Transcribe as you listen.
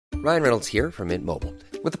Ryan Reynolds here from Mint Mobile.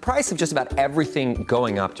 With the price of just about everything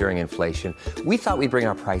going up during inflation, we thought we'd bring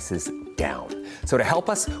our prices down. So to help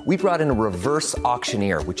us, we brought in a reverse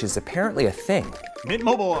auctioneer, which is apparently a thing. Mint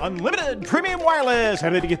Mobile Unlimited Premium Wireless.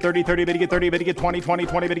 How to get 30, 30, bit to get 30, bit to get 20, 20,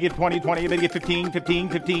 20, bit to get 20, 20, bit to get 15, 15,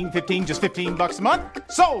 15, 15, just $15 a month?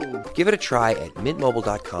 Sold! Give it a try at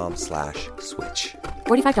mintmobile.com/switch.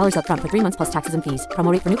 $45 up front for 3 months plus taxes and fees.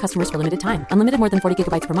 Promo rate for new customers for limited time. Unlimited more than 40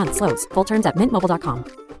 gigabytes per month. Slows full terms at mintmobile.com.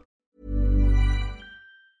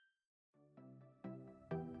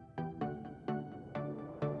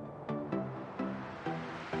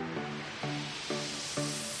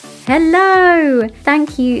 Hello!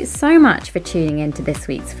 Thank you so much for tuning in to this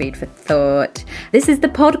week's Food for Thought. This is the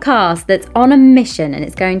podcast that's on a mission, and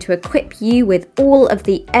it's going to equip you with all of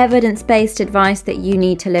the evidence-based advice that you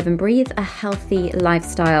need to live and breathe a healthy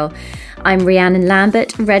lifestyle. I'm Rhiannon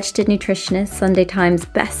Lambert, registered nutritionist, Sunday Times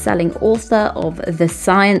best-selling author of The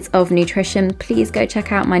Science of Nutrition. Please go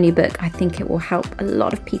check out my new book. I think it will help a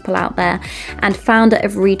lot of people out there. And founder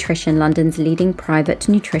of Rhitrition, London's leading private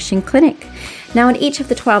nutrition clinic. Now, in each of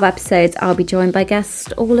the 12 episodes, I'll be joined by guests,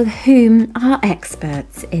 all of whom are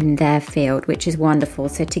experts in their field, which is wonderful.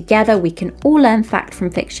 So together we can all learn fact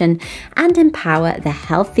from fiction and empower the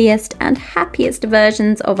healthiest and happiest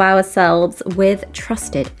versions of ourselves with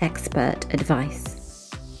trusted expert advice.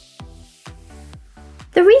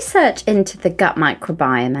 The research into the gut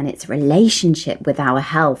microbiome and its relationship with our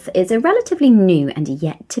health is a relatively new and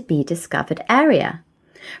yet to be discovered area.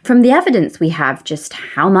 From the evidence we have just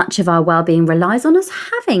how much of our well-being relies on us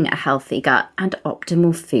having a healthy gut and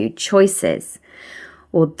optimal food choices.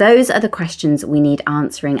 Well, those are the questions we need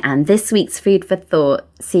answering, and this week's Food for Thought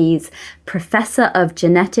sees Professor of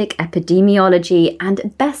Genetic Epidemiology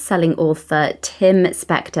and best-selling author Tim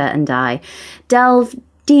Spector and I delve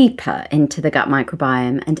deeper into the gut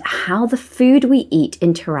microbiome and how the food we eat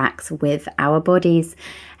interacts with our bodies.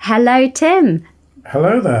 Hello, Tim.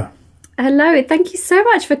 Hello there. Hello, thank you so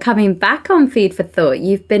much for coming back on Food for Thought.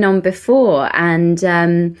 You've been on before, and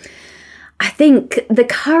I think the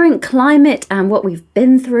current climate and what we've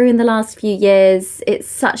been through in the last few years, it's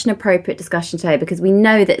such an appropriate discussion today because we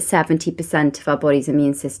know that 70% of our body's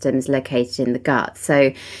immune system is located in the gut.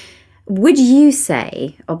 So would you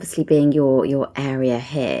say, obviously being your area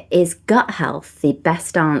here, is gut health the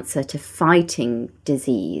best answer to fighting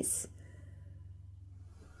disease?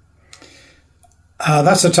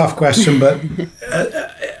 That's a tough question, but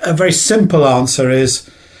a very simple answer is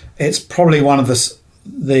it's probably one of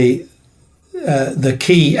the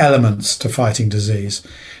key elements to fighting disease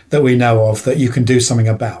that we know of that you can do something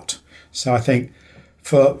about. So I think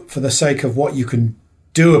for the sake of what you can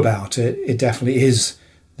do about it, it definitely is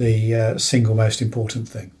the single most important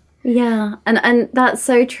thing. Yeah, and that's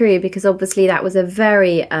so true because obviously that was a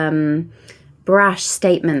very brash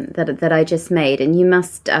statement that I just made, and you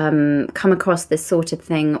must come across this sort of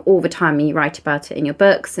thing all the time. You write about it in your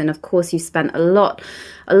books, and of course you spent a lot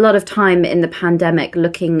of time in the pandemic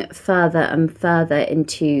looking further and further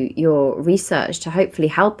into your research to hopefully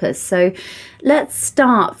help us. So let's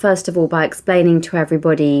start first of all by explaining to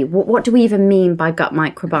everybody what do we even mean by gut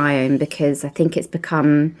microbiome, because I think it's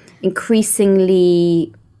become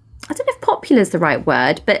increasingly, I don't know if popular is the right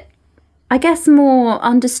word, but I guess more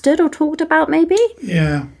understood or talked about maybe?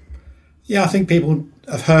 Yeah, I think people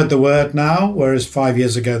have heard the word now, whereas 5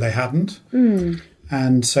 years ago they hadn't.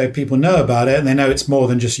 And so people know about it, and they know it's more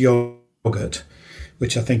than just yogurt,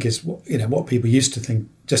 which I think is what people used to think.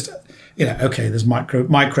 Just, okay, there's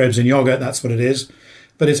microbes in yogurt, that's what it is.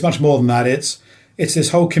 But it's much more than that. It's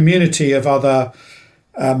this whole community of other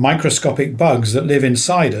microscopic bugs that live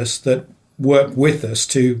inside us that work with us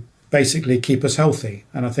to basically keep us healthy.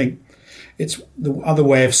 And I think it's the other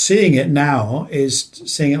way of seeing it now is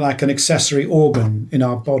seeing it like an accessory organ in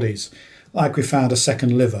our bodies, like we found a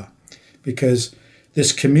second liver, because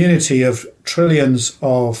this community of trillions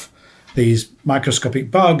of these microscopic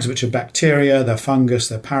bugs, which are bacteria, they're fungus,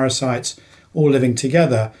 they're parasites, all living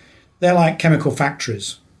together, they're like chemical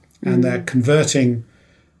factories, and they're converting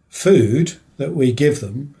food that we give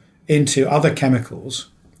them into other chemicals,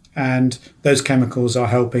 and those chemicals are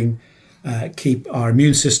helping keep our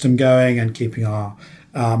immune system going and keeping our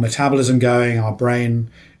metabolism going, our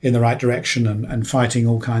brain in the right direction, and fighting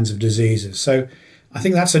all kinds of diseases. So I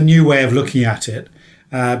think that's a new way of looking at it.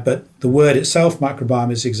 But the word itself,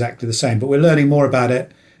 microbiome, is exactly the same. But we're learning more about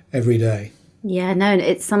it every day. Yeah, no,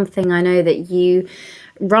 it's something I know that you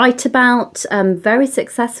write about very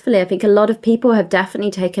successfully. I think a lot of people have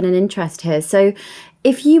definitely taken an interest here. So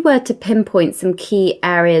if you were to pinpoint some key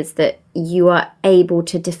areas that you are able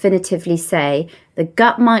to definitively say the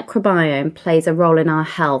gut microbiome plays a role in our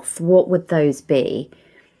health, what would those be?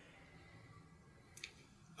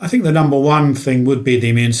 I think the number one thing would be the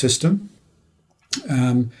immune system.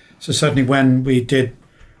 So certainly when we did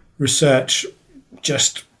research,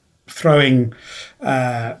 just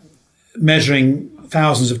measuring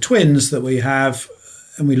thousands of twins that we have,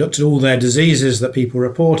 and we looked at all their diseases that people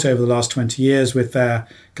report over the last 20 years with their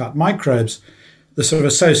gut microbes, the sort of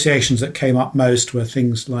associations that came up most were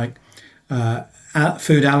things like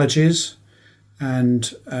food allergies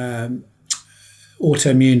and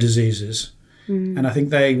autoimmune diseases. And I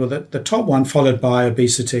think they were the top one, followed by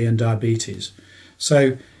obesity and diabetes.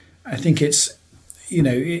 So I think it's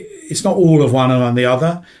not all of one and the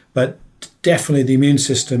other, but definitely the immune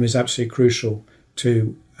system is absolutely crucial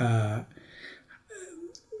to our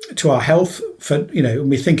health. For when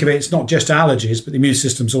we think of it, it's not just allergies, but the immune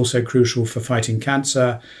system is also crucial for fighting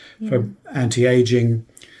cancer, for anti-aging,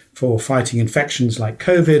 for fighting infections like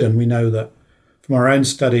COVID. And we know that from our own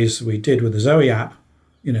studies we did with the Zoe app,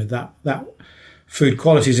 that food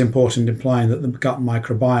quality is important, implying that the gut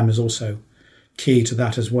microbiome is also key to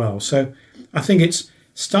that as well. So I think it's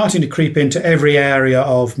starting to creep into every area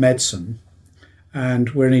of medicine, and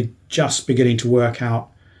we're only just beginning to work out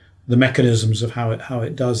the mechanisms of how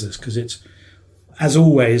it does this, because it's, as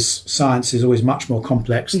always, science is always much more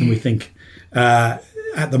complex than we think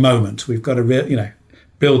at the moment. We've got to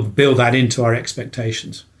build that into our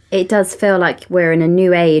expectations. It does feel like we're in a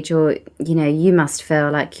new age, or, you must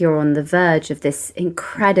feel like you're on the verge of this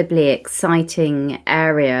incredibly exciting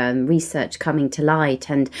area and research coming to light.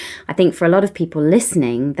 And I think for a lot of people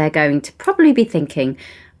listening, they're going to probably be thinking,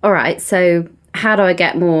 all right, so how do I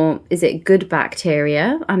get more, is it good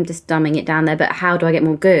bacteria? I'm just dumbing it down there, but how do I get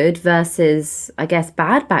more good versus, I guess,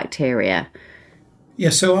 bad bacteria? Yeah,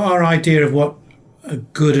 so our idea of what a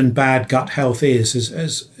good and bad gut health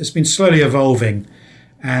has been slowly evolving.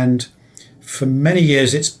 And for many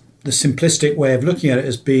years, it's the simplistic way of looking at it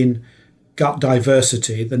has been gut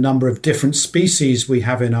diversity, the number of different species we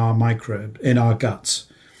have in our guts.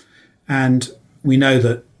 And we know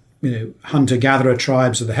that, hunter-gatherer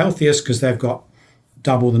tribes are the healthiest because they've got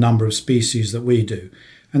double the number of species that we do.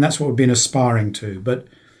 And that's what we've been aspiring to. But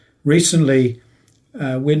recently,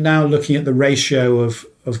 we're now looking at the ratio of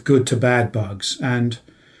good to bad bugs. And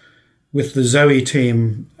with the Zoe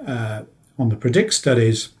team, on the PREDICT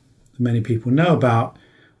studies that many people know about,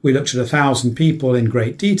 we looked at 1,000 people in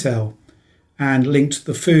great detail and linked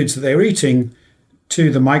the foods that they were eating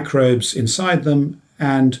to the microbes inside them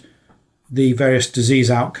and the various disease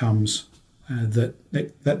outcomes that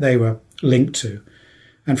they were linked to.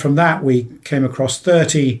 And from that, we came across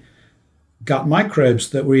 30 gut microbes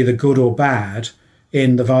that were either good or bad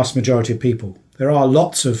in the vast majority of people. There are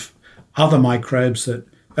lots of other microbes that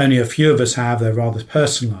only a few of us have. They're rather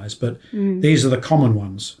personalized, but these are the common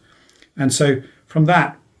ones. And so from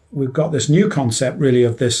that, we've got this new concept really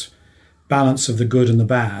of this balance of the good and the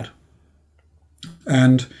bad.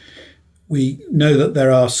 And we know that there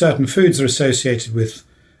are certain foods that are associated with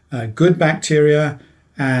good bacteria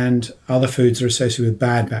and other foods are associated with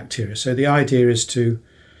bad bacteria. So the idea is to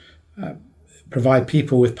provide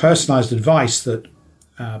people with personalized advice that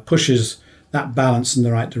pushes that balance in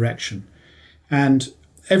the right direction. And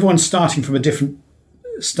everyone's starting from a different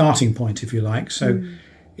starting point, if you like. So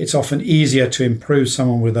it's often easier to improve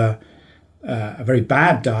someone with a very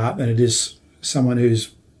bad diet than it is someone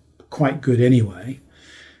who's quite good anyway.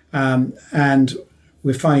 And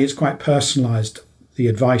we're finding it's quite personalised, the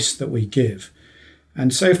advice that we give.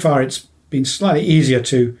 And so far it's been slightly easier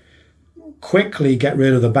to quickly get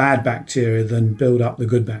rid of the bad bacteria than build up the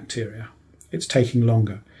good bacteria. It's taking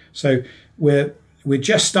longer. So we're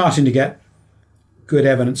just starting to get good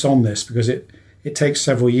evidence on this, because it takes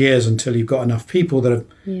several years until you've got enough people that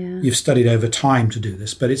you've studied over time to do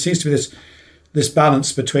this. But it seems to be this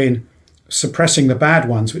balance between suppressing the bad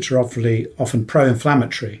ones, which are often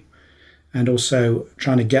pro-inflammatory, and also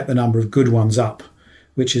trying to get the number of good ones up,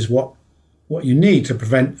 which is what you need to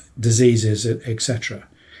prevent diseases, etc.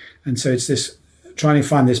 And so it's this trying to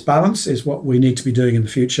find this balance is what we need to be doing in the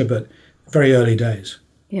future, but very early days.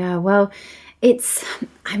 Yeah, well,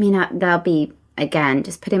 there'll be, again,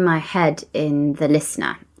 just putting my head in the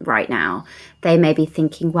listener right now. They may be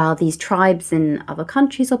thinking, well, these tribes in other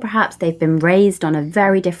countries, or perhaps they've been raised on a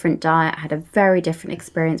very different diet, had a very different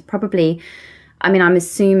experience, probably, I'm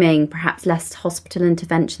assuming perhaps less hospital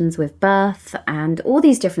interventions with birth and all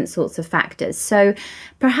these different sorts of factors. So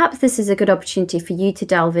perhaps this is a good opportunity for you to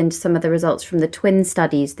delve into some of the results from the twin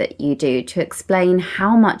studies that you do to explain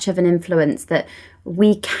how much of an influence that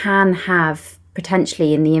we can have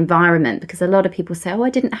potentially in the environment, because a lot of people say, I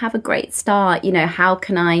didn't have a great start. How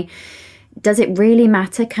can I does it really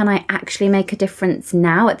matter? Can I actually make a difference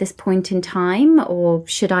now at this point in time? Or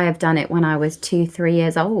should I have done it when I was 2-3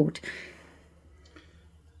 years old?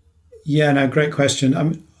 Yeah, no, great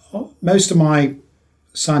question. Most of my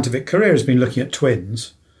scientific career has been looking at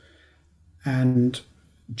twins. And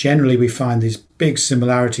generally we find these big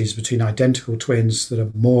similarities between identical twins that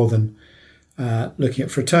are more than looking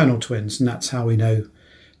at fraternal twins. And that's how we know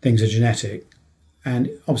things are genetic. And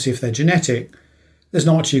obviously if they're genetic, there's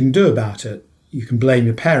not much you can do about it. You can blame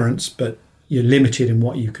your parents, but you're limited in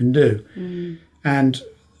what you can do. And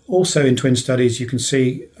also in twin studies, you can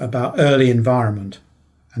see about early environment.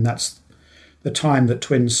 And that's the time that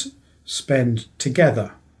twins spend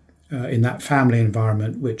together in that family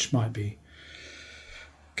environment, which might be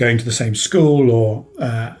going to the same school or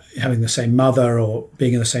having the same mother or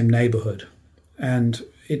being in the same neighborhood. And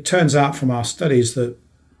it turns out from our studies that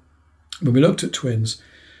when we looked at twins,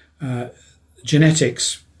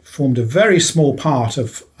 genetics formed a very small part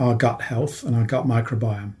of our gut health and our gut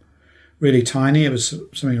microbiome. Really tiny. It was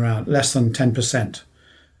something around less than 10%,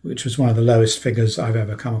 which was one of the lowest figures I've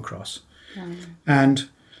ever come across. And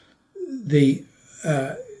there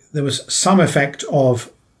was some effect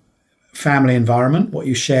of family environment, what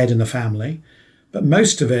you shared in the family, but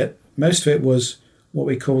most of it was what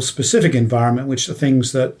we call specific environment, which are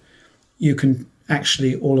things that you can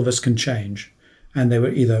actually, all of us can change. And they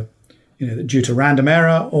were either due to random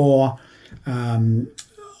error or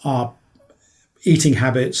our eating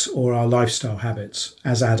habits or our lifestyle habits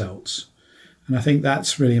as adults. And I think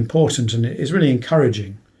that's really important, and it is really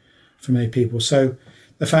encouraging for many people. So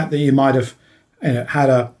the fact that you might have had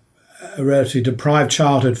a relatively deprived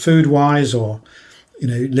childhood food-wise, or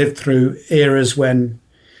lived through eras when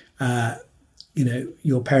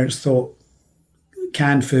your parents thought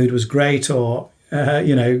canned food was great, or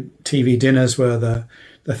TV dinners were the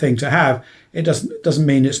thing to have, it doesn't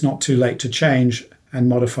mean it's not too late to change and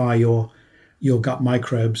modify your gut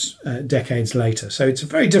microbes decades later. So it's a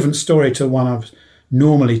very different story to one I was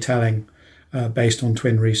normally telling based on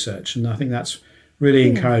twin research. And I think that's really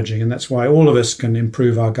encouraging. And that's why all of us can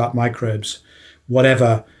improve our gut microbes,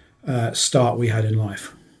 whatever start we had in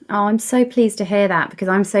life. Oh, I'm so pleased to hear that, because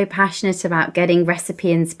I'm so passionate about getting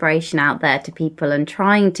recipe inspiration out there to people and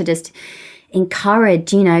trying to just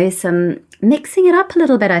encourage, some mixing it up a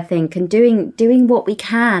little bit, I think, and doing what we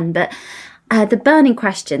can. But the burning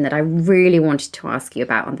question that I really wanted to ask you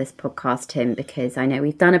about on this podcast, Tim, because I know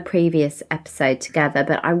we've done a previous episode together,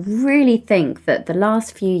 but I really think that the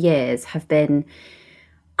last few years have been,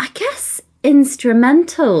 I guess,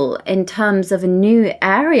 instrumental in terms of a new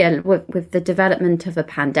area with the development of a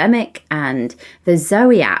pandemic and the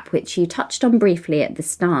Zoe app, which you touched on briefly at the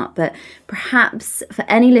start. But perhaps for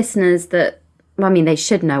any listeners that, they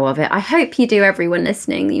should know of it. I hope you do, everyone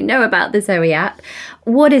listening. You know about the Zoe app.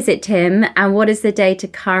 What is it, Tim? And what is the data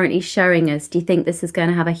currently showing us? Do you think this is going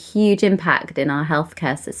to have a huge impact in our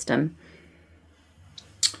healthcare system?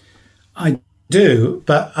 I do,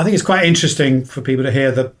 but I think it's quite interesting for people to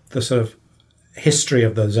hear the sort of history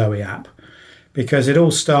of the Zoe app, because it all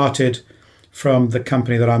started from the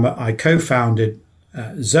company that I co-founded,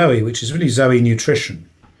 Zoe, which is really Zoe Nutrition,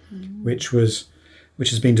 which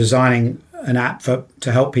has been designing an app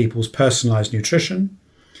to help people's personalized nutrition,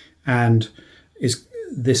 and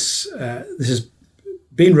this has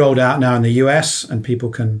been rolled out now in the US, and people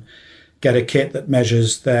can get a kit that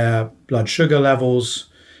measures their blood sugar levels,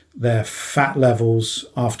 their fat levels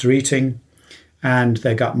after eating, and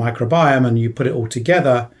their gut microbiome, and you put it all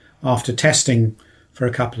together after testing for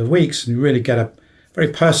a couple of weeks, and you really get a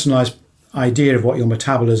very personalized idea of what your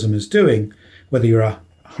metabolism is doing, whether you're a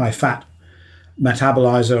high fat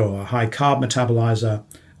metabolizer or a high carb metabolizer,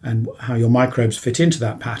 and how your microbes fit into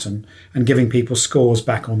that pattern, and giving people scores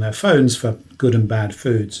back on their phones for good and bad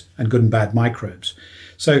foods and good and bad microbes.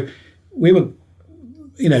 So we were,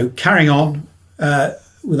 carrying on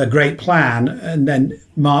with a great plan, and then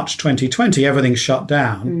March 2020, everything shut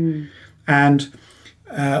down, and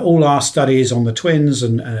all our studies on the twins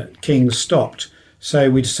and Kings stopped. So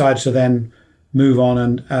we decided to then move on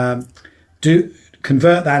and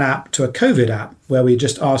convert that app to a COVID app, where we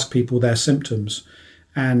just ask people their symptoms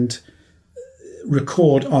and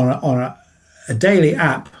record on a daily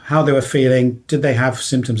app how they were feeling. Did they have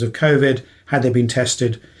symptoms of COVID? Had they been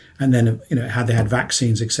tested? And then, had they had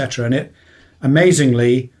vaccines, etc. And it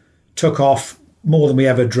amazingly took off more than we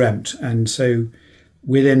ever dreamt. And so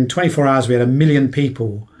within 24 hours, we had 1 million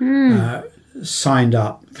people signed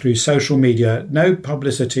up through social media. No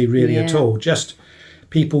publicity really at all, just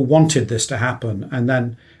people wanted this to happen. And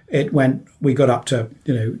then we got up to,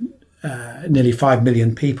 nearly 5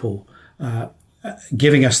 million people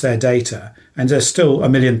giving us their data. And there's still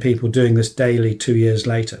 1 million people doing this daily 2 years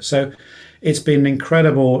later. So it's been an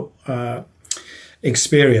incredible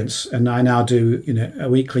experience. And I now do, a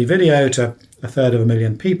weekly video to 1/3 of 1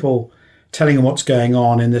 million people, telling them what's going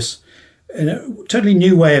on in a totally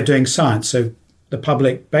new way of doing science. So the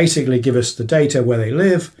public basically give us the data where they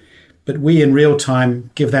live, but we in real time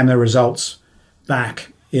give them the results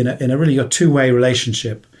back in a really a two-way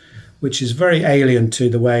relationship, which is very alien to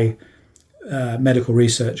the way medical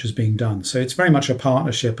research is being done. So it's very much a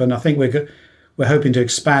partnership, and I think we're hoping to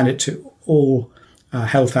expand it to all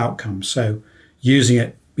health outcomes. So using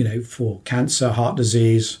it, for cancer, heart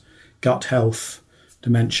disease, gut health,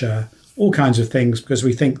 dementia, all kinds of things, because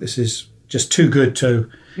we think this is just too good to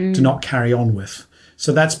not carry on with.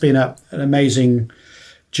 So that's been an amazing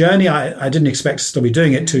journey. I didn't expect to still be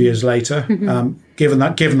doing it 2 years later, given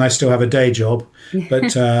I still have a day job.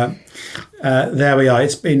 But there we are.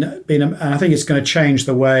 It's been, and I think it's going to change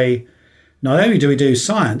the way not only do we do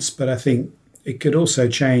science, but I think it could also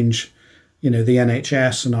change, the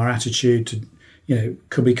NHS and our attitude to,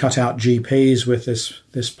 could we cut out GPs with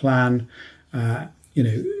this plan?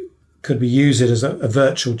 Could we use it as a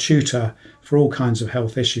virtual tutor for all kinds of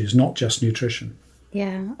health issues, not just nutrition?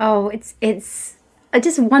 Yeah. Oh, it's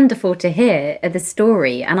just wonderful to hear the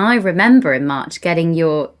story. And I remember in March getting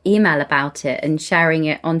your email about it and sharing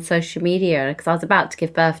it on social media, because I was about to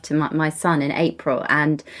give birth to my son in April,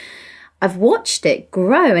 and I've watched it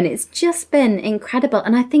grow, and it's just been incredible.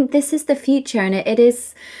 And I think this is the future, and it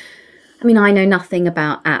is. I mean, I know nothing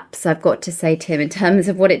about apps, I've got to say, Tim, in terms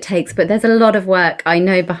of what it takes, but there's a lot of work I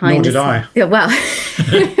know behind. Nor did I. Yeah, well,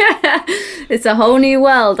 it's a whole new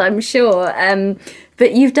world, I'm sure.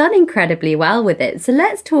 But you've done incredibly well with it. So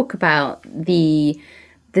let's talk about the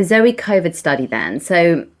Zoe COVID study then.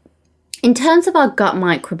 So in terms of our gut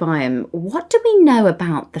microbiome, what do we know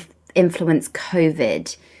about the influence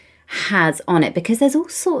COVID has on it? Because there's all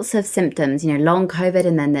sorts of symptoms, long COVID,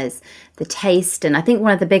 and then there's the taste. And I think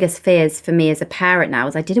one of the biggest fears for me as a parent now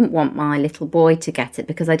is I didn't want my little boy to get it,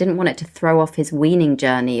 because I didn't want it to throw off his weaning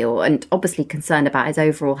journey, and obviously concerned about his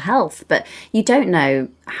overall health. But you don't know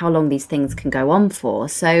how long these things can go on for.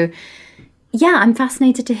 So yeah, I'm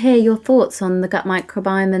fascinated to hear your thoughts on the gut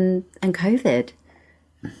microbiome and COVID.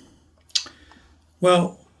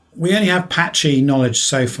 Well, we only have patchy knowledge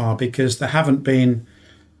so far, because there haven't been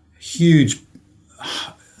huge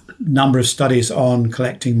number of studies on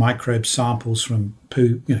collecting microbe samples from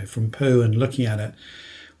poo, and looking at it.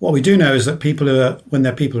 What we do know is that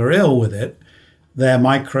when people are ill with it, their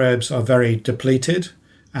microbes are very depleted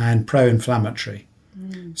and pro-inflammatory.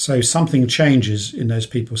 So something changes in those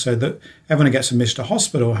people, so that everyone who gets admitted to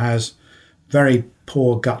hospital has very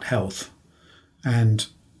poor gut health. And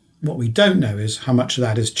what we don't know is how much of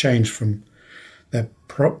that has changed from their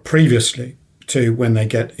previously to when they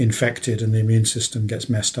get infected and the immune system gets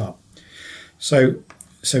messed up. So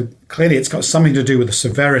clearly it's got something to do with the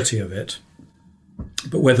severity of it,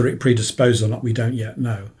 but whether it predisposes or not, we don't yet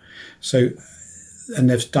know. So, and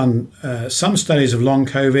they've done some studies of long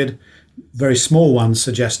COVID, very small ones,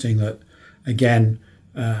 suggesting that, again,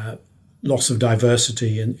 loss of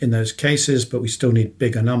diversity in those cases, but we still need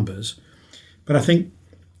bigger numbers. But I think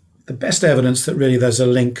the best evidence that really there's a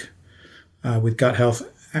link with gut health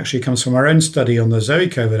actually comes from our own study on the Zoe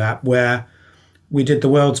COVID app, where we did the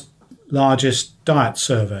world's largest diet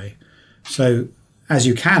survey. So as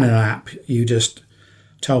you can in an app, you just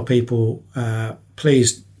tell people,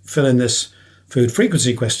 please fill in this food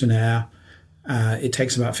frequency questionnaire. It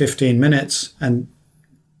takes about 15 minutes, and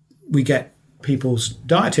we get people's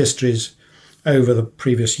diet histories over the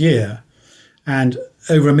previous year. And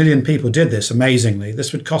over 1 million people did this, amazingly.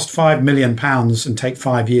 This would cost £5 million and take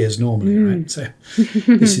 5 years normally, right? So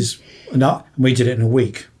this is not, we did it in a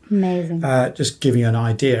week. Amazing. Just giving you an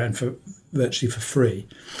idea, and virtually for free.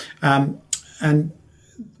 And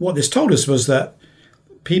what this told us was that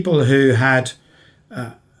people who had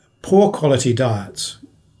poor quality diets,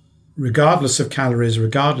 regardless of calories,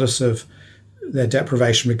 regardless of their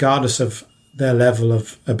deprivation, regardless of their level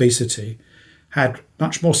of obesity, had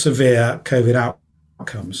much more severe COVID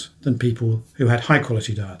outcomes than people who had high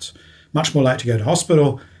quality diets. Much more likely to go to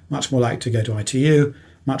hospital, much more likely to go to ITU,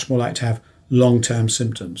 much more likely to have long-term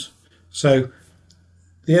symptoms. So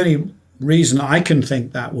the only reason I can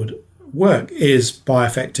think that would work is by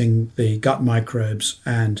affecting the gut microbes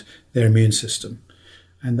and their immune system.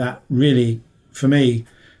 And that really, for me,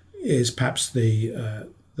 is perhaps the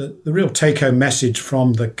real take-home message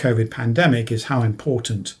from the COVID pandemic, is how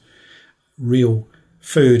important real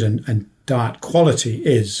food and diet quality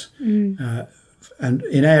is. And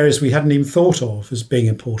in areas we hadn't even thought of as being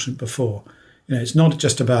important before. it's not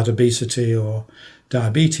just about obesity or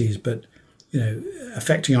diabetes, but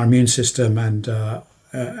affecting our immune system and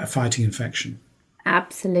fighting infection.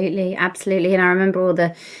 Absolutely. And I remember all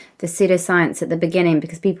the pseudoscience at the beginning,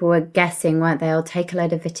 because people were guessing, weren't they? I'll take a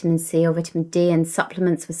load of vitamin C or vitamin D, and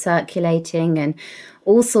supplements were circulating and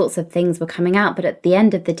all sorts of things were coming out. But at the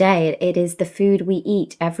end of the day, it is the food we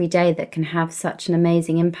eat every day that can have such an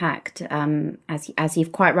amazing impact, as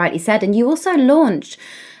you've quite rightly said. And you also launched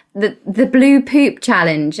the Blue Poop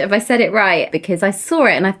Challenge. Have I said it right? Because I saw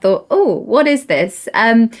it and I thought, oh, what is this?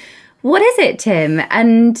 What is it, Tim?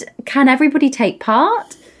 And can everybody take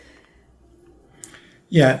part?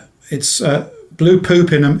 Yeah, it's blue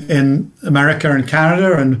poop in America and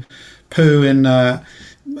Canada, and poo in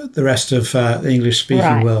the rest of the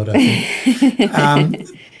English-speaking world, I think.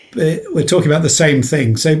 We're talking about the same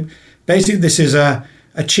thing. So basically, this is a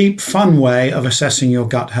cheap, fun way of assessing your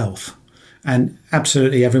gut health. And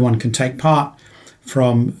absolutely everyone can take part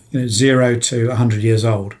from 0 to 100 years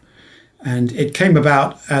old. And it came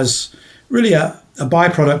about as really a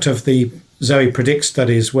byproduct of the Zoe Predict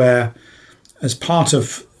studies, where as part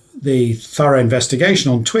of the thorough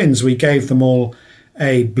investigation on twins, we gave them all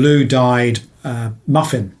a blue-dyed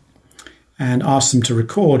muffin and asked them to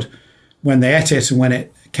record when they ate it and when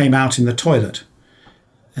it came out in the toilet.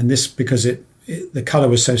 And this, because the colour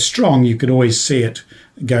was so strong, you could always see it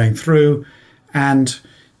going through. And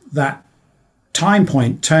that time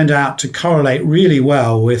point turned out to correlate really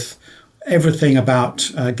well with everything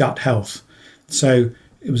about gut health. So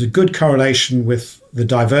it was a good correlation with the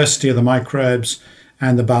diversity of the microbes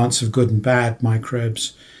and the balance of good and bad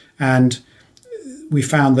microbes. And we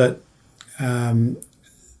found that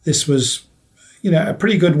this was, a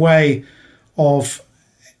pretty good way of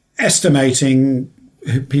estimating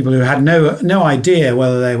people who had no idea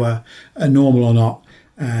whether they were normal or not,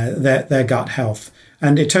 their gut health.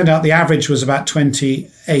 And it turned out the average was about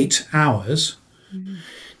 28 hours,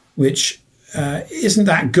 which isn't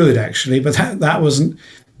that good, actually, but that wasn't.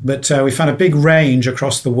 But we found a big range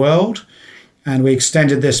across the world, and we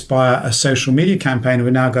extended this by a social media campaign.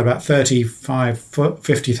 We've now got about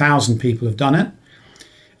 50,000 people have done it.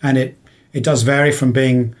 And it does vary from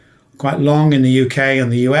being quite long in the UK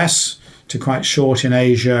and the US to quite short in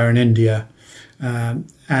Asia and India.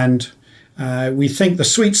 And we think the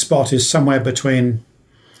sweet spot is somewhere between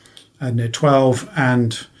 12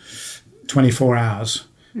 and 24 hours.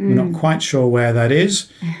 We're not quite sure where that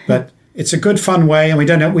is, but it's a good, fun way. And we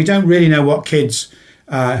don't really know what kids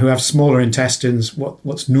who have smaller intestines,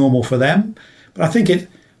 what's normal for them. But I think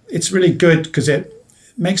it's really good because it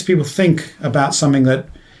makes people think about something that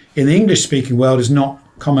in the English-speaking world is not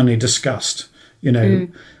commonly discussed.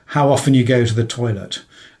 How often you go to the toilet.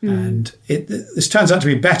 And this turns out to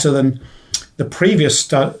be better than the previous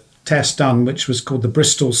test done, which was called the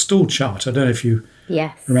Bristol Stool Chart. I don't know if you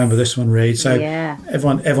remember this one, Reid. So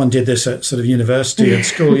everyone did this at sort of university and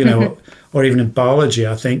school, or even in biology,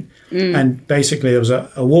 I think. And basically there was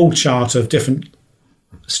a wall chart of different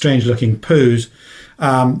strange-looking poos,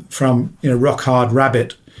 from rock hard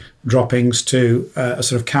rabbit droppings to a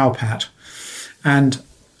sort of cow pat, and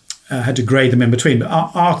had to grade them in between.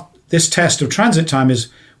 But this test of transit time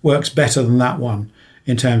works better than that one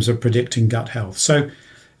in terms of predicting gut health. So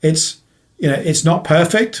it's not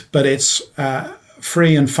perfect, but it's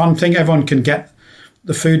free and fun thing. Everyone can get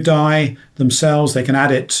the food dye themselves. They can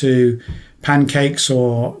add it to pancakes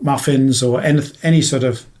or muffins or any sort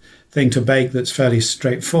of thing to bake that's fairly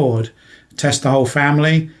straightforward. Test the whole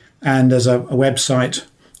family, and there's a website.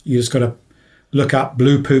 You just got to look up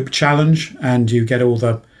Blue Poop Challenge, and you get all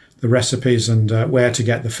the recipes and where to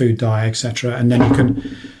get the food dye, etc. And then you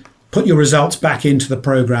can put your results back into the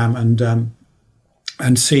program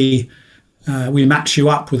and see. We match you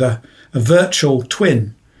up with a virtual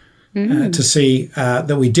twin to see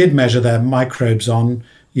that we did measure their microbes on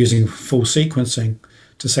using full sequencing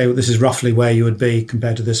to say, well, this is roughly where you would be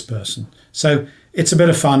compared to this person. So it's a bit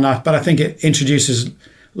of fun, but I think it introduces a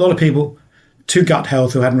lot of people to gut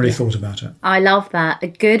health who hadn't really thought about it. I love that. A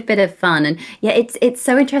good bit of fun. And it's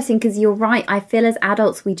so interesting because you're right. I feel as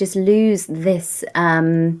adults, we just lose this,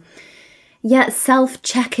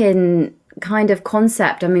 self-check-in kind of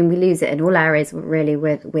concept. I mean, we lose it in all areas really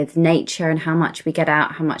with nature and how much we get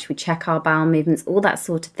out, how much we check our bowel movements, all that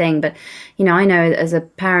sort of thing. But, I know as a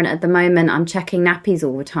parent at the moment, I'm checking nappies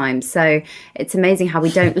all the time. So it's amazing how we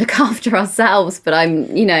don't look after ourselves. But I'm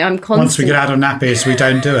constant. Once we get out of nappies, we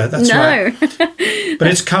don't do it. That's right. But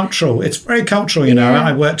it's cultural. It's very cultural,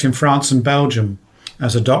 I worked in France and Belgium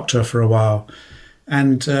as a doctor for a while.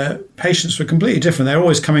 And patients were completely different. They're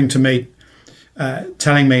always coming to me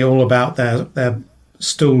telling me all about their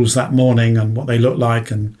stools that morning and what they look like,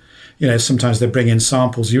 and sometimes they bring in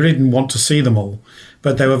samples. You really didn't want to see them all,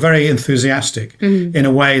 but they were very enthusiastic in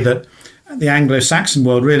a way that the Anglo-Saxon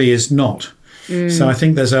world really is not. So I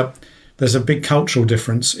think there's a big cultural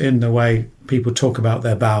difference in the way people talk about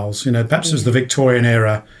their bowels. Perhaps it was the Victorian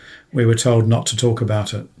era we were told not to talk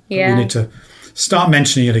about it. Yeah. We need to start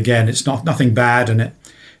mentioning it again. It's nothing bad, and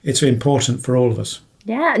it's important for all of us.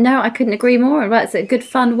 Yeah, no, I couldn't agree more. Well, it's a good,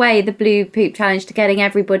 fun way, the Blue Poop Challenge, to getting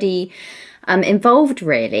everybody involved,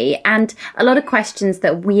 really. And a lot of questions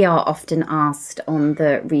that we are often asked on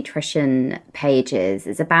the Rhitrition pages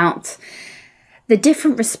is about the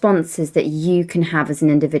different responses that you can have as an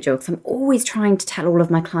individual. Because I'm always trying to tell all of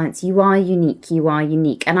my clients, you are unique, you are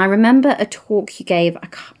unique. And I remember a talk you gave,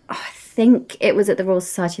 I think it was at the Royal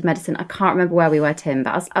Society of Medicine. I can't remember where we were, Tim,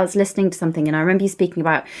 but I was listening to something, and I remember you speaking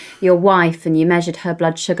about your wife, and you measured her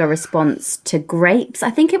blood sugar response to grapes. I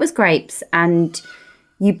think it was grapes, and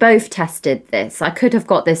you both tested this. I could have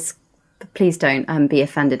got this. Please don't be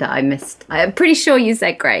offended that I missed. I'm pretty sure you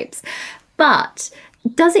said grapes. But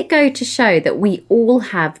does it go to show that we all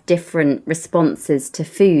have different responses to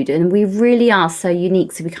food, and we really are so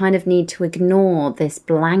unique, so we kind of need to ignore this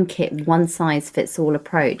blanket one-size-fits-all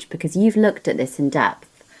approach, because you've looked at this in depth?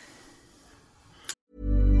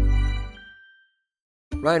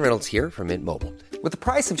 Ryan Reynolds here from Mint Mobile. With the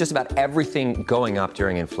price of just about everything going up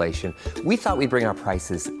during inflation, we thought we'd bring our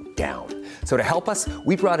prices down. So to help us,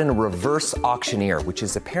 we brought in a reverse auctioneer, which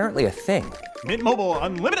is apparently a thing. Mint Mobile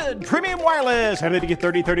Unlimited Premium Wireless. How to get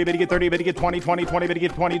 30, 30, how to get 30, how to get 20, 20, 20, how to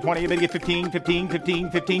get 20, 20, how to get 15, 15,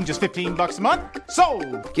 15, 15, just $15 a month?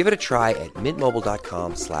 Sold! Give it a try at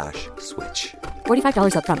mintmobile.com/switch.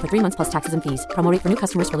 $45 up front for 3 months plus taxes and fees. Promo rate for new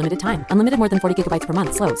customers for limited time. Unlimited more than 40 gigabytes per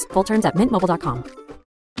month. Slows full terms at mintmobile.com.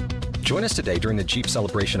 Join us today during the Jeep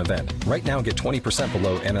Celebration event. Right now, get 20%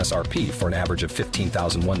 below MSRP for an average of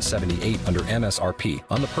 $15,178 under MSRP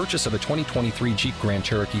on the purchase of a 2023 Jeep Grand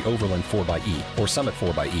Cherokee Overland 4xE or Summit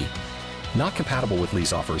 4xE. Not compatible with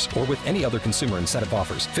lease offers or with any other consumer incentive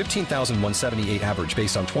offers. $15,178 average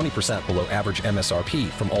based on 20% below average MSRP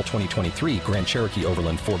from all 2023 Grand Cherokee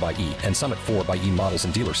Overland 4xE and Summit 4xE models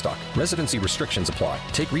in dealer stock. Residency restrictions apply.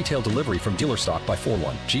 Take retail delivery from dealer stock by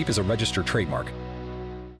 4/1. Jeep is a registered trademark.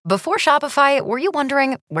 Before Shopify, were you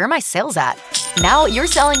wondering, where are my sales at? Now you're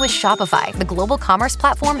selling with Shopify, the global commerce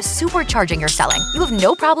platform supercharging your selling. You have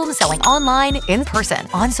no problem selling online, in person,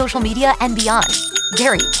 on social media, and beyond.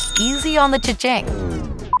 Gary, easy on the cha-ching.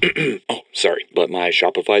 Oh, sorry, but my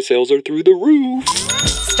Shopify sales are through the roof.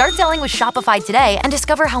 Start selling with Shopify today and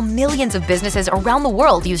discover how millions of businesses around the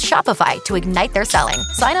world use Shopify to ignite their selling.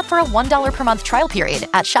 Sign up for a $1 per month trial period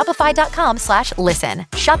at shopify.com/listen.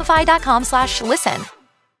 Shopify.com/listen.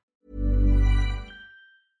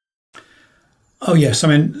 Oh yes, I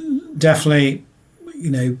mean, definitely.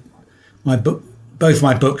 Both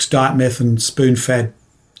my books, Diet Myth and Spoon Fed,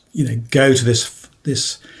 go to this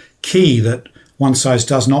key that one size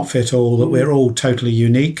does not fit all. That we're all totally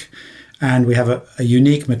unique, and we have a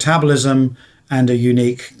unique metabolism and a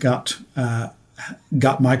unique gut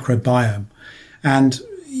microbiome, and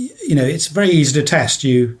it's very easy to test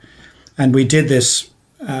you. And we did this.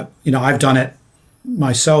 I've done it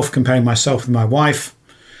myself, comparing myself with my wife.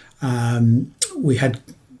 We had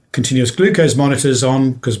continuous glucose monitors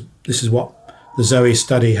on because this is what the Zoe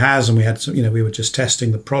study has, and we had, we were just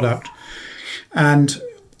testing the product and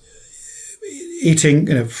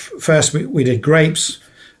eating. First we did grapes.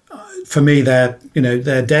 For me, they're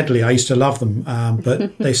deadly. I used to love them,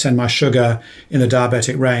 but they send my sugar in the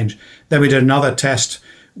diabetic range. Then we did another test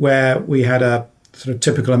where we had a sort of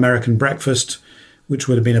typical American breakfast, which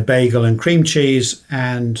would have been a bagel and cream cheese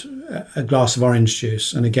and a glass of orange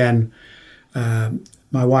juice. And again,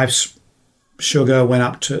 my wife's sugar went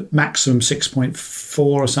up to maximum 6.4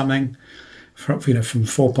 or something, from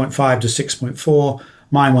 4.5 to 6.4.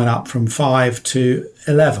 Mine went up from 5 to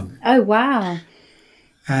 11. Oh, wow.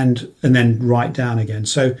 And then right down again.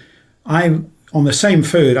 So I'm on the same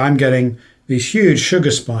food, I'm getting these huge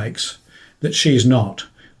sugar spikes that she's not,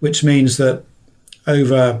 which means that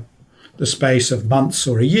over the space of months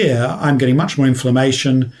or a year, I'm getting much more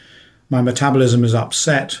inflammation. My metabolism is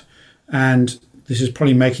upset, and this is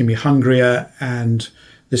probably making me hungrier, and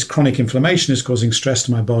this chronic inflammation is causing stress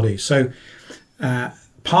to my body. So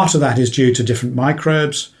part of that is due to different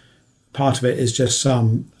microbes. Part of it is just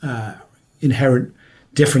some inherent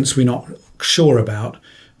difference we're not sure about.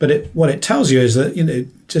 But what it tells you is that,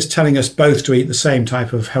 just telling us both to eat the same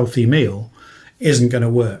type of healthy meal isn't going to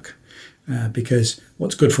work, because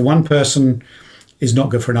what's good for one person is not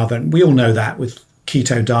good for another. And we all know that with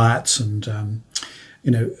keto diets and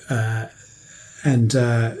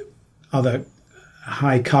other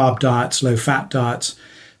high carb diets, low fat diets.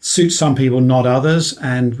 suits some people, not others.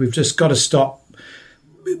 And we've just got to stop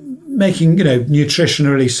making, nutrition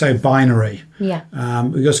really so binary. Yeah.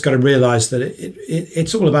 We've just got to realize that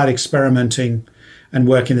it's all about experimenting and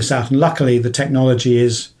working this out. And luckily the technology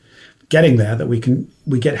is getting there that we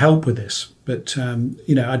get help with this. But,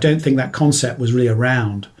 I don't think that concept was really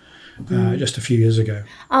around just a few years ago.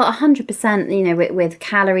 Oh, 100%, with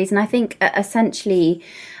calories. And I think essentially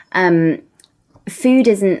food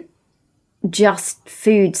isn't just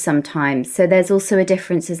food sometimes. So there's also a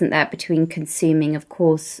difference, isn't there, between consuming, of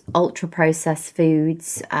course, ultra processed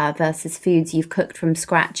foods versus foods you've cooked from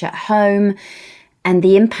scratch at home, and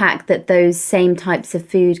the impact that those same types of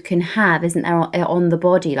food can have, isn't there, on the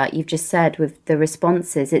body, like you've just said, with the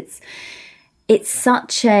responses. It's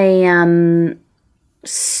such a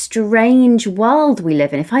strange world we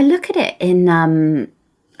live in. If I look at it in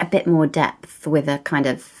a bit more depth with a kind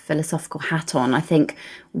of philosophical hat on, I think,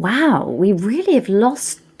 wow, we really have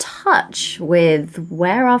lost touch with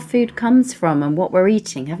where our food comes from and what we're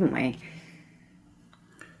eating, haven't we?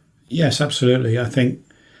 Yes, absolutely. I think,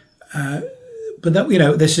 but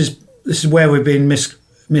that, this is where we've been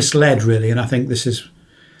misled, really. And I think this is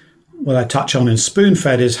what I touch on in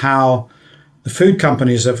Spoon-Fed, is how the food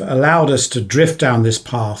companies have allowed us to drift down this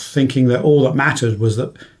path, thinking that all that mattered was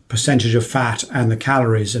the percentage of fat and the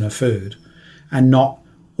calories in a food, and not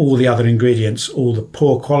all the other ingredients, all the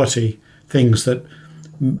poor quality things that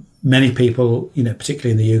many people,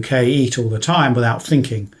 particularly in the UK, eat all the time without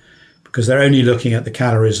thinking, because they're only looking at the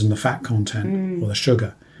calories and the fat content or the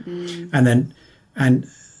sugar. And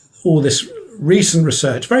all this recent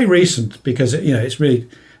research, very recent, because it's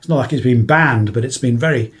not like it's been banned, but it's been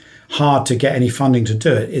very hard to get any funding to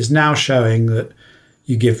do it, is now showing that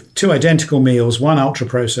you give 2 identical meals, one ultra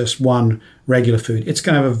processed, one regular food, it's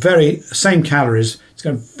going to have same calories, it's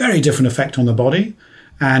going to have a very different effect on the body.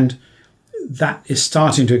 And that is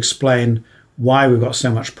starting to explain why we've got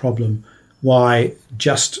so much problem, why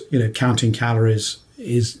just counting calories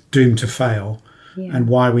is doomed to fail, and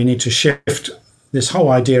why we need to shift this whole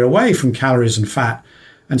idea away from calories and fat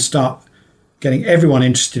and start getting everyone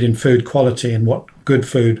interested in food quality and what good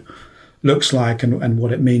food looks like and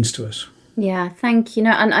what it means to us. Yeah, thank you.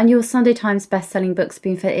 And your Sunday Times best-selling book,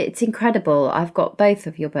 Spoon-Fed, it's incredible. I've got both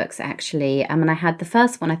of your books, actually. And I had the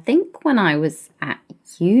first one, I think, when I was at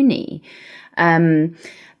uni.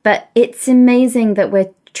 But it's amazing that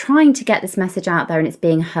we're trying to get this message out there and it's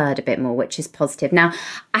being heard a bit more, which is positive. Now,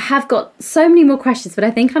 I have got so many more questions, but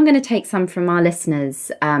I think I'm going to take some from our listeners,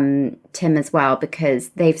 Tim, as well, because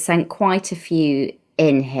they've sent quite a few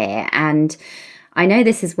in here. And I know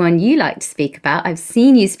this is one you like to speak about. I've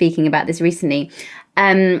seen you speaking about this recently.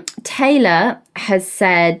 Taylor has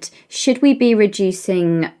said, should we be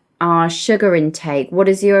reducing our sugar intake? What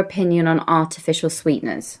is your opinion on artificial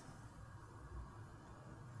sweeteners?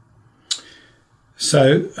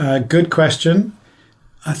 So, good question.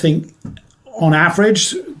 I think on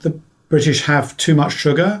average, the British have too much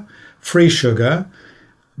sugar, free sugar,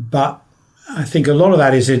 but I think a lot of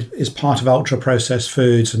that is part of ultra-processed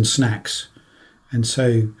foods and snacks. And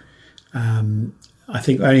so I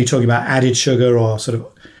think we're only talking about added sugar or sort of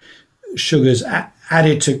sugars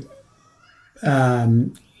added to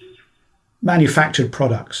manufactured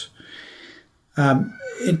products.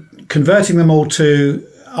 Converting them all to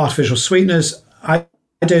artificial sweeteners, I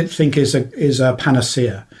don't think is a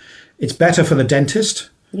panacea. It's better for the dentist,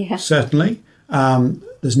 certainly.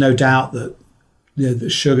 There's no doubt that the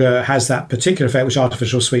sugar has that particular effect, which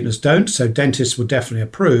artificial sweeteners don't. So dentists would definitely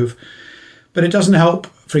approve. But it doesn't help,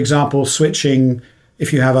 for example, switching,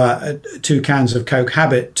 if you have a 2 cans of Coke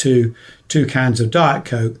habit to 2 cans of Diet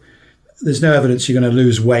Coke. There's no evidence you're going to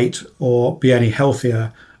lose weight or be any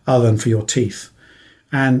healthier other than for your teeth.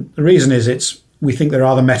 And the reason is we think there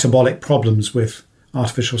are other metabolic problems with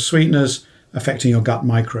artificial sweeteners affecting your gut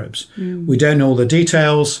microbes. We don't know all the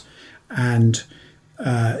details, and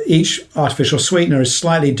each artificial sweetener is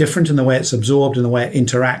slightly different in the way it's absorbed and the way it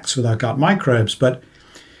interacts with our gut microbes. But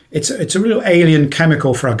it's a real alien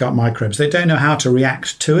chemical for our gut microbes. They don't know how to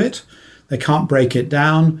react to it. They can't break it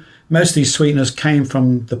down. Most of these sweeteners came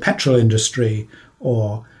from the petrol industry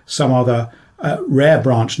or some other rare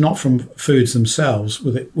branch, not from foods themselves,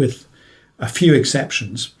 with a few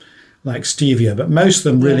exceptions like stevia. But most of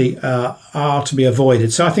them really are to be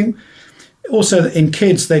avoided. So I think also in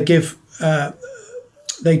kids, they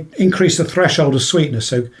increase the threshold of sweetness.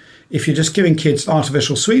 So if you're just giving kids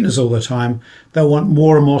artificial sweeteners all the time, they'll want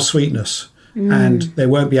more and more sweetness, and they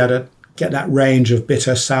won't be able to get that range of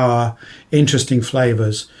bitter, sour, interesting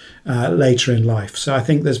flavors later in life. So I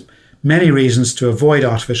think there's many reasons to avoid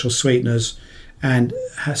artificial sweeteners and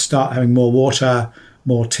start having more water,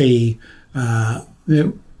 more tea,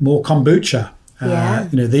 more kombucha.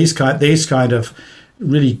 These kind of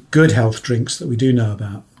really good health drinks that we do know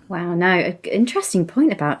about. Wow, no, interesting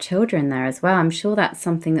point about children there as well. I'm sure that's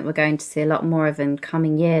something that we're going to see a lot more of in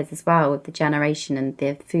coming years as well, with the generation and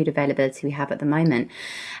the food availability we have at the moment.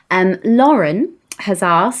 Lauren has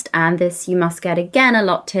asked, and this you must get again a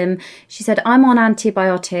lot, Tim. She said, I'm on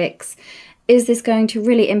antibiotics. Is this going to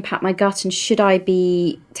really impact my gut, and should I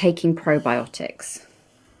be taking probiotics?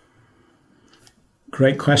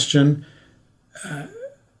 Great question.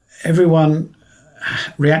 Everyone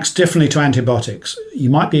reacts differently to antibiotics.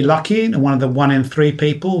 You might be lucky and one of the 1 in 3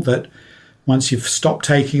 people that once you've stopped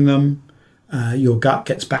taking them, your gut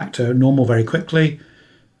gets back to normal very quickly.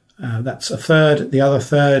 That's a third. The other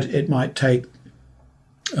third, it might take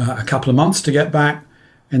a couple of months to get back.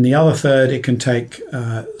 And the other third, it can take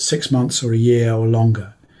 6 months or a year or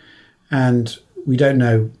longer. And we don't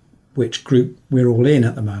know which group we're all in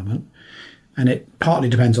at the moment. And it partly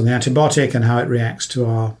depends on the antibiotic and how it reacts to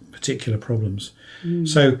our particular problems.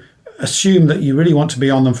 So assume that you really want to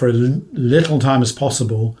be on them for as little time as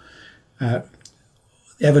possible.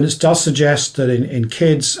 Evidence does suggest that in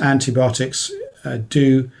kids, antibiotics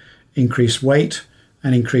do increase weight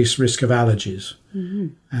and increase risk of allergies.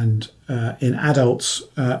 And in adults,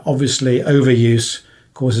 obviously overuse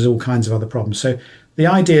causes all kinds of other problems. So the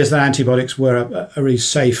idea is that antibiotics were a really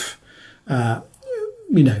safe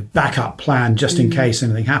backup plan just in case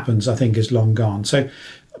anything happens, I think is long gone. So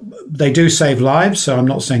they do save lives, so I'm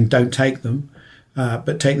not saying don't take them,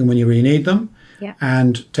 but take them when you really need them,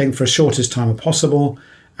 and take them for as short as time as possible.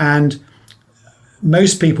 And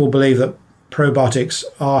most people believe that probiotics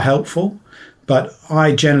are helpful, but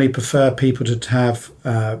I generally prefer people to have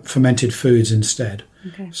fermented foods instead.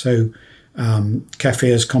 So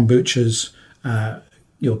kefirs, kombuchas,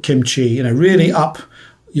 your kimchi, really up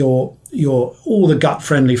your all the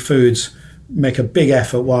gut-friendly foods. Make a big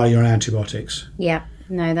effort while you're on antibiotics. Yeah.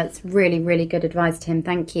 No, that's really, really good advice, Tim.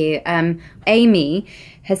 Thank you. Amy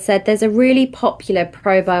has said there's a really popular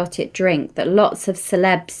probiotic drink that lots of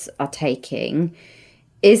celebs are taking.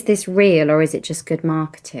 Is this real or is it just good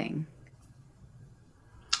marketing?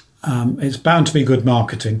 It's bound to be good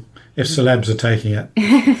marketing if celebs are taking it.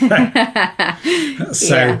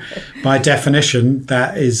 So by definition,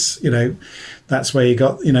 that is, that's where you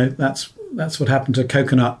got, that's what happened to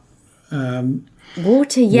coconut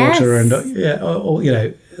water, yes. Water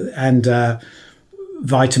and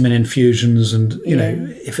vitamin infusions, and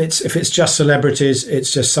if it's just celebrities,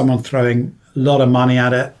 it's just someone throwing a lot of money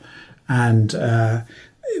at it, and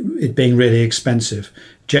it being really expensive.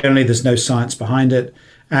 Generally, there's no science behind it,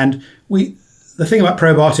 and the thing about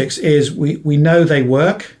probiotics is we know they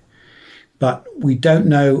work, but we don't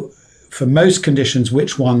know for most conditions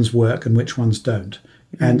which ones work and which ones don't,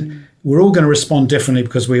 and we're all going to respond differently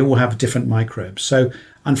because we all have different microbes. So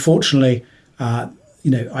unfortunately,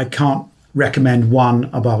 I can't recommend one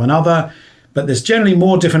above another, but there's generally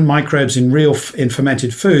more different microbes in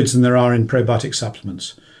fermented foods than there are in probiotic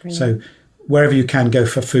supplements. Brilliant. So wherever you can, go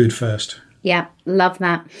for food first. Yeah, love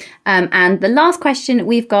that. And the last question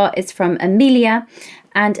we've got is from Amelia.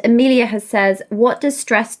 And Amelia says, what does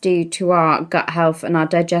stress do to our gut health and our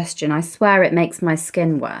digestion? I swear it makes my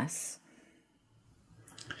skin worse.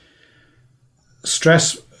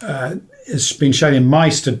 Stress has been shown in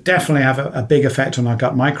mice to definitely have a big effect on our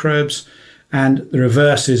gut microbes. And the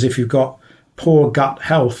reverse is, if you've got poor gut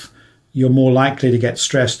health, you're more likely to get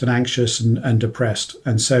stressed and anxious and depressed.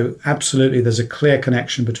 And so absolutely, there's a clear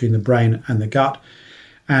connection between the brain and the gut.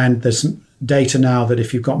 And there's data now that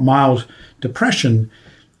if you've got mild depression,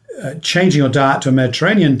 changing your diet to a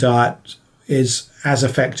Mediterranean diet is as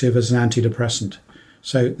effective as an antidepressant.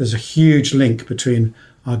 So there's a huge link between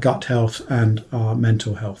our gut health and our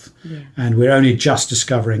mental health. Yeah. And we're only just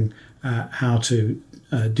discovering how to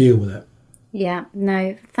deal with it. Yeah,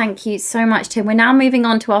 no, thank you so much, Tim. We're now moving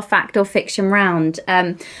on to our fact or fiction round.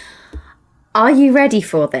 Are you ready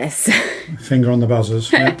for this? Finger on the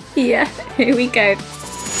buzzers. Yeah, yeah, here we go.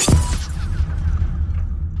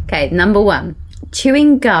 Okay, number 1.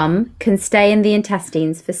 Chewing gum can stay in the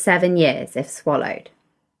intestines for 7 years if swallowed.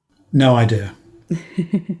 No idea.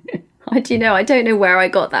 Do you know? I don't know where I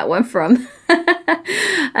got that one from.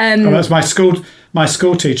 That's my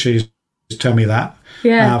school teacher used to tell me that.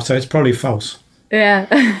 Yeah. So it's probably false. Yeah.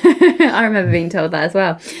 I remember being told that as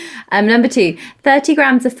well. Number 2, 30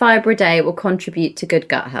 grams of fibre a day will contribute to good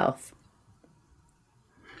gut health.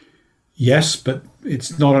 Yes, but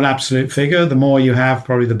it's not an absolute figure. The more you have,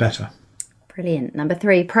 probably the better. Brilliant. Number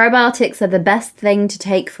 3, probiotics are the best thing to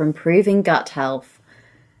take for improving gut health.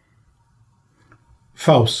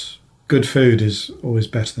 False. good food is always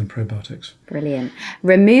better than probiotics. Brilliant.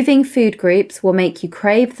 Removing food groups will make you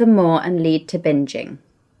crave them more and lead to binging.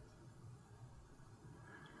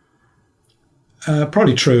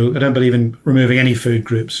 Probably true. I don't believe in removing any food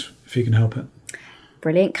groups if you can help it.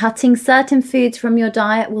 Brilliant. Cutting certain foods from your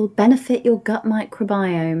diet will benefit your gut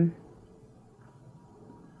microbiome.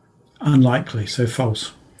 Unlikely, so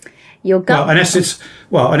false. Your gut. Unless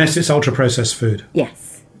it's ultra processed food.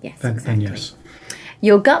 Yes. Then Exactly. yes.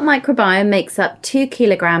 Your gut microbiome makes up 2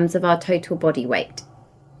 kilograms of our total body weight.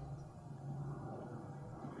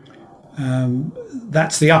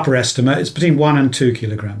 That's the upper estimate. It's between 1 and 2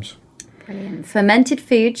 kilograms. Brilliant. Fermented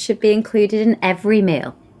food should be included in every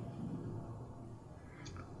meal.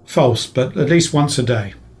 False, but at least once a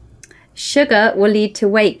day. Sugar will lead to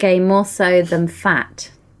weight gain more so than fat.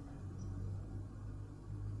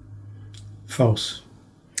 False.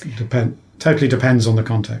 Totally depends on the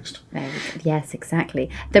context. There we go. Yes, exactly.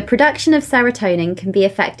 The production of serotonin can be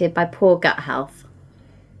affected by poor gut health.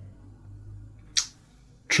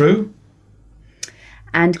 True.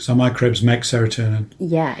 And some microbes make serotonin.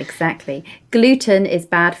 Yeah, exactly. Gluten is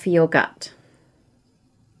bad for your gut.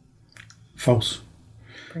 False.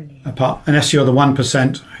 Brilliant. Unless you're the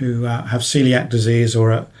 1% who have celiac disease,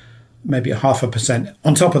 or maybe 0.5%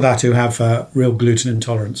 on top of that who have real gluten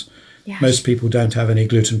intolerance. Yeah, most people don't have any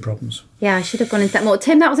gluten problems. Yeah, I should have gone into that more.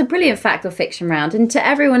 Tim, that was a brilliant fact or fiction round. And to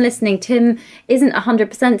everyone listening, Tim isn't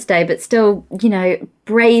 100% today, but still,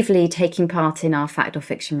 bravely taking part in our fact or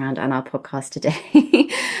fiction round and our podcast today.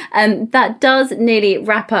 That does nearly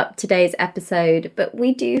wrap up today's episode, but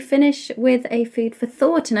we do finish with a food for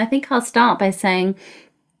thought. And I think I'll start by saying,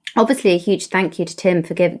 obviously, a huge thank you to Tim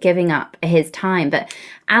for giving up his time. But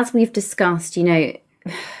as we've discussed,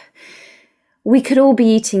 we could all be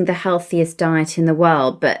eating the healthiest diet in the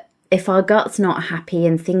world, but if our gut's not happy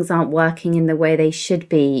and things aren't working in the way they should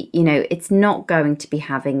be, it's not going to be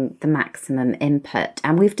having the maximum input.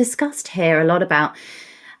 And we've discussed here a lot about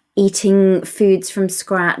eating foods from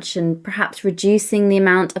scratch and perhaps reducing the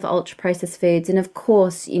amount of ultra-processed foods. And of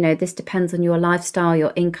course, this depends on your lifestyle,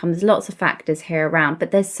 your income. There's lots of factors here around,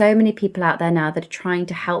 but there's so many people out there now that are trying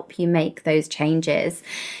to help you make those changes.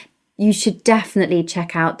 You should definitely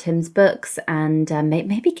check out Tim's books and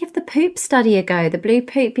maybe give the poop study a go, the blue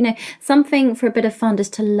poop, something for a bit of fun,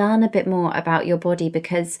 just to learn a bit more about your body,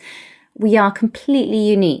 because we are completely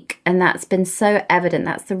unique. And that's been so evident.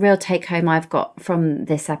 That's the real take home I've got from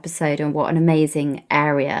this episode, and what an amazing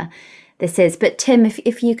area this is. But Tim,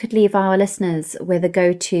 if you could leave our listeners with a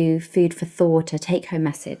go-to food for thought, a take home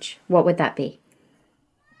message, what would that be?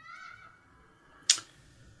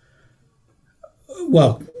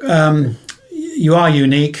 Well, you are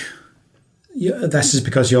unique. This is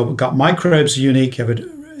because your gut microbes are unique. You have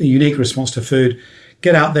a unique response to food.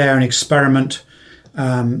 Get out there and experiment.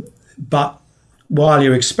 But while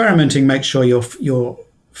you're experimenting, make sure you're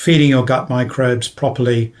feeding your gut microbes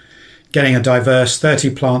properly, getting a diverse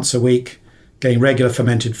 30 plants a week, getting regular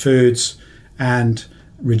fermented foods, and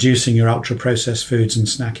reducing your ultra-processed foods and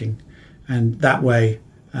snacking. And that way,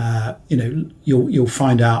 you'll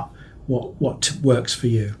find out what works for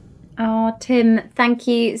you. Oh, Tim, thank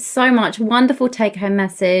you so much. Wonderful take-home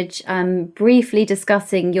message. Briefly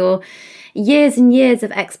discussing your years and years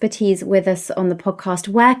of expertise with us on the podcast.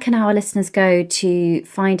 Where can our listeners go to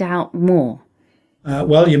find out more?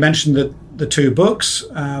 Well, you mentioned the two books,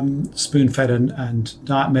 Spoon-Fed and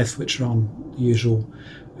Diet Myth, which are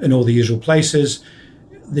in all the usual places.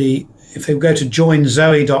 If they go to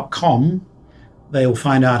joinzoe.com, they will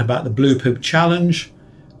find out about the Blue Poop Challenge,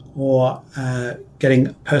 or getting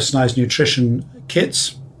personalised nutrition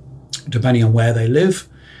kits, depending on where they live,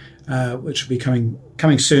 which will be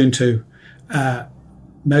coming soon to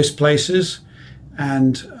most places.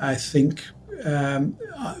 And I think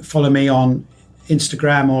follow me on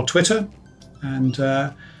Instagram or Twitter, and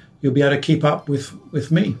you'll be able to keep up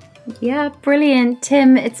with me. Yeah, brilliant.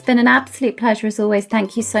 Tim, it's been an absolute pleasure as always.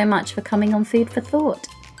 Thank you so much for coming on Food for Thought.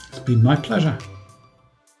 It's been my pleasure.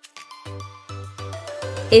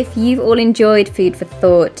 If you've all enjoyed Food for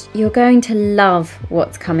Thought, you're going to love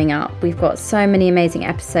what's coming up. We've got so many amazing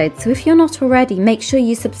episodes. So if you're not already, make sure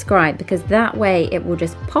you subscribe, because that way it will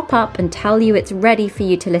just pop up and tell you it's ready for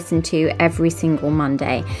you to listen to every single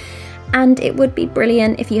Monday. And it would be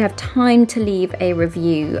brilliant if you have time to leave a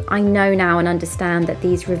review. I know now and understand that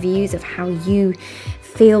these reviews of how you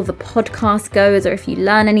feel the podcast goes, or if you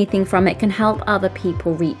learn anything from it, can help other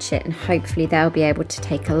people reach it, and hopefully they'll be able to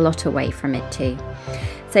take a lot away from it too.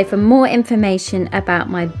 So for more information about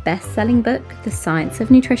my best-selling book, The Science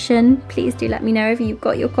of Nutrition, please do let me know if you've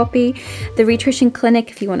got your copy. The Rhitrition Clinic,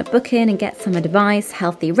 if you want to book in and get some advice,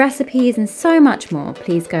 healthy recipes, and so much more,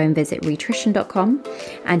 please go and visit rhitrition.com.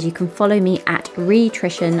 And you can follow me at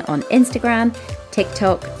Rhitrition on Instagram,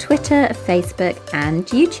 TikTok, Twitter, Facebook, and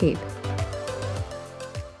YouTube.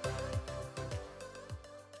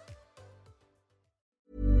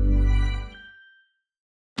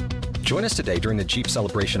 Join us today during the Jeep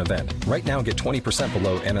Celebration event. Right now, get 20%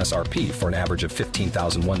 below MSRP for an average of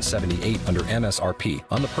 $15,178 under MSRP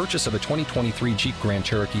on the purchase of a 2023 Jeep Grand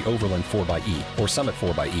Cherokee Overland 4xe or Summit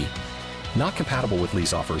 4xe. Not compatible with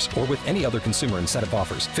lease offers or with any other consumer incentive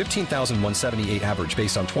offers. $15,178 average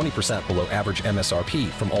based on 20% below average MSRP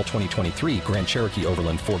from all 2023 Grand Cherokee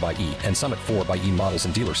Overland 4xe and Summit 4xe models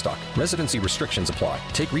in dealer stock. Residency restrictions apply.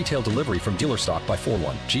 Take retail delivery from dealer stock by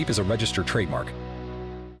 4/1. Jeep is a registered trademark.